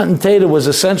 Because Matan Torah was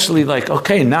essentially like,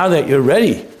 okay, now that you're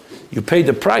ready, you paid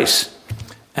the price.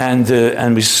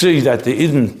 And we see that the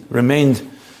Eden remained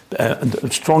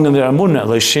strong in their Amunah,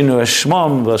 Leishinu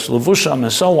Eshmam, Levusham,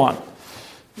 and so on.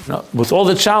 With all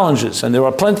the challenges, and there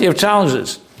are plenty of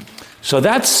challenges. So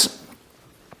that's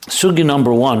sugi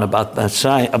number one about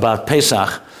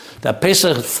Pesach. That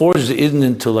Pesach forged the Eden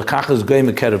into Lakachas Goy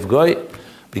Mekerev Goy,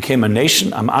 became a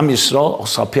nation, Am Yisrael,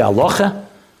 Osalpi Alocha,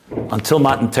 until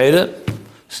Matan Torah,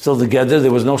 still together. There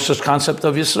was no such concept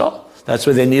of Yisrael. That's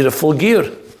why they need a full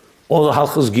gear. All the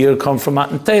halchos gear come from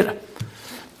Matan Torah.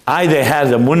 They had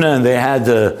the munah, and they had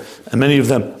and many of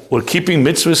them were keeping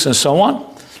mitzvahs and so on,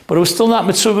 but it was still not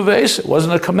mitzvah b'beis. It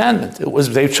wasn't a commandment.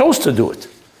 They chose to do it.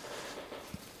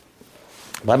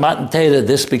 By Matan Torah,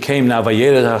 this became now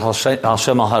Vayered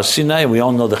Hashem al Har Sinai. We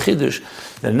all know the Chiddush.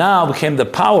 That now became the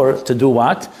power to do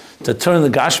what? To turn the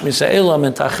Gashmis Ha'elam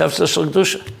into Achevsa Shel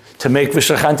Kedusha, to make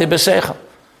V'shachanti B'seichel.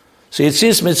 So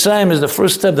Yetzias Mitzrayim is the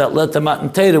first step that led to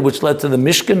Matan Torah, which led to the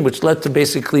Mishkan, which led to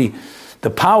basically the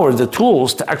power, the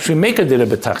tools to actually make a Dira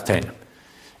B'tachtenim.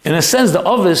 In a sense, the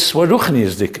Ovis were Ruchni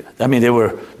Yizdika. They were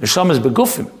Neshamas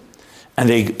Begufim, and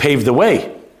they paved the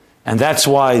way. And that's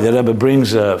why the Rebbe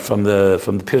brings from the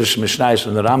Pirush Mishnayos,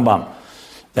 from the Rambam,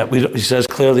 that he says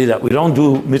clearly that we don't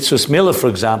do Mitzvahs Milah, for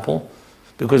example,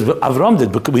 because Avram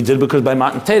did. We did because by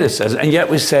Matan Torah says, and yet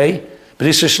we say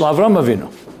B'risa Shel Avram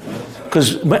Avinu,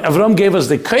 because Avram gave us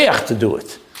the koyach to do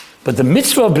it. But the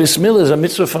mitzvah of Bris Milah is a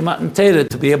mitzvah for Matan Torah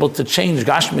to be able to change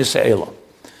Gashmis Ha'elam.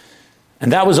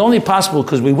 And that was only possible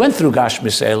because we went through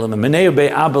Gashmis Ha'elam, and Menei Bei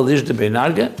Abel Ishde Bei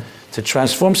Narge, To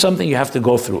transform something, you have to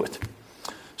go through it.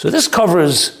 So this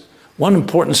covers one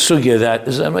important sugya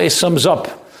that sums up.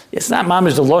 It's not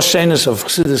mamish the lost shenis of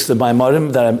Chassidus, the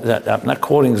Maimarim, that I'm not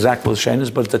quoting exactly the shenis,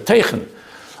 but the teichen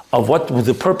of what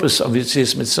the purpose of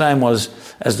Yetzias Mitzrayim was,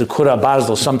 as the Kura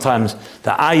Bazdal, sometimes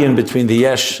the ayin between the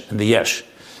yesh and the yesh.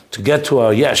 To get to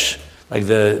a yesh, like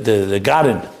the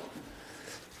garden,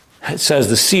 it says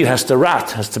the seed has to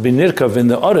rot, has to be nirkav in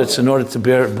the oretz in order to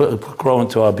grow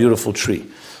into a beautiful tree.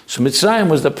 So Mitzrayim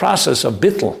was the process of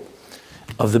bittul,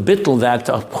 that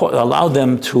allowed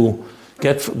them to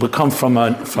become from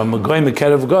a goy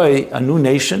mekerev goy, a new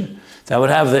nation that would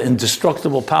have the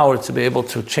indestructible power to be able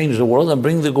to change the world and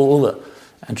bring the geula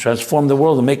and transform the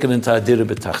world and make it into a dira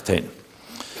b'tachtein.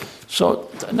 So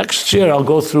next year I'll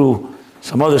go through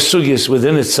some other sugyas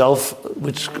within itself,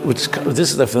 which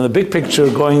this is from the big picture,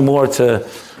 going more to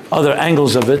other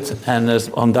angles of it and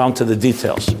on down to the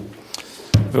details.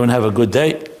 Everyone have a good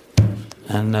day,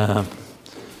 and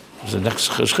the next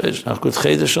good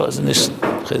Chedesh is Nissen,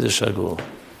 Chedesh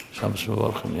Shabbos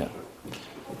Mevorchim,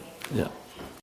 yeah.